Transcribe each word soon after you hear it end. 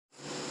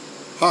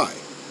Hi,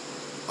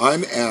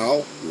 I'm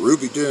Al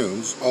Ruby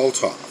Dunes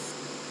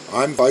Altoff.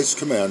 I'm Vice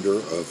Commander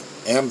of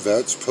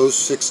AMVETS Post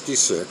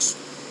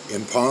 66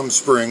 in Palm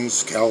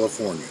Springs,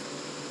 California.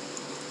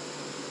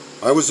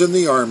 I was in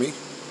the Army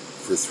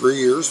for 3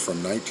 years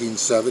from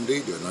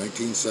 1970 to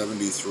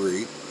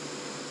 1973,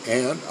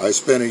 and I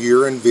spent a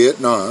year in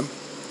Vietnam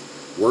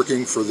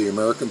working for the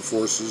American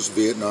Forces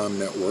Vietnam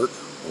Network,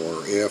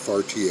 or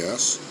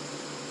AFRTS,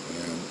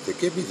 and they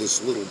gave me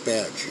this little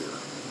badge here.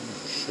 I'm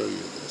going to show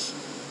you this.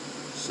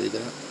 See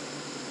that?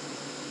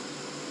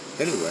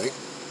 Anyway,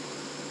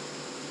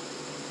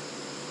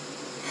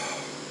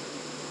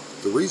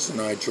 the reason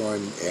I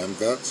joined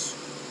AMVETS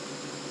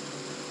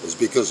is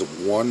because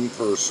of one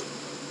person.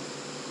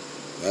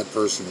 That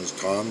person is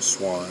Tom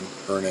Swan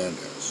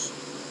Hernandez.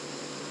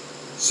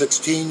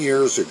 16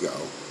 years ago,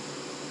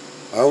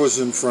 I was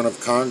in front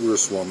of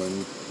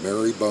Congresswoman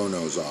Mary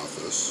Bono's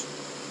office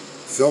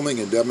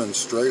filming a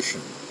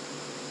demonstration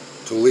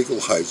to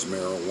legalize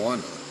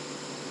marijuana,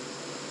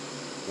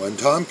 when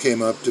Tom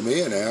came up to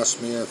me and asked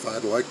me if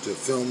I'd like to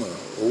film an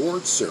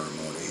awards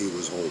ceremony he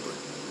was holding.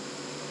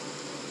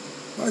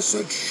 I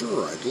said,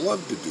 sure, I'd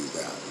love to do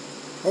that.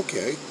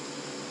 Okay.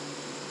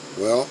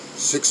 Well,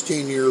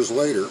 16 years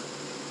later,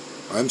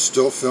 I'm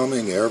still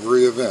filming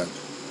every event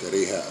that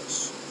he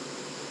has.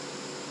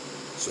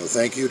 So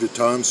thank you to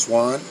Tom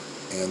Swan,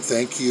 and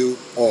thank you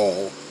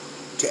all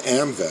to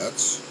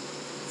AMVETS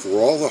for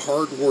all the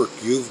hard work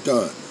you've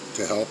done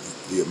to help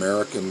the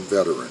American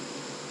veteran.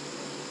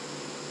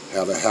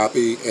 Have a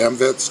happy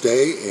AMVETS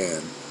Day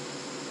and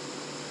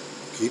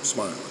keep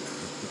smiling.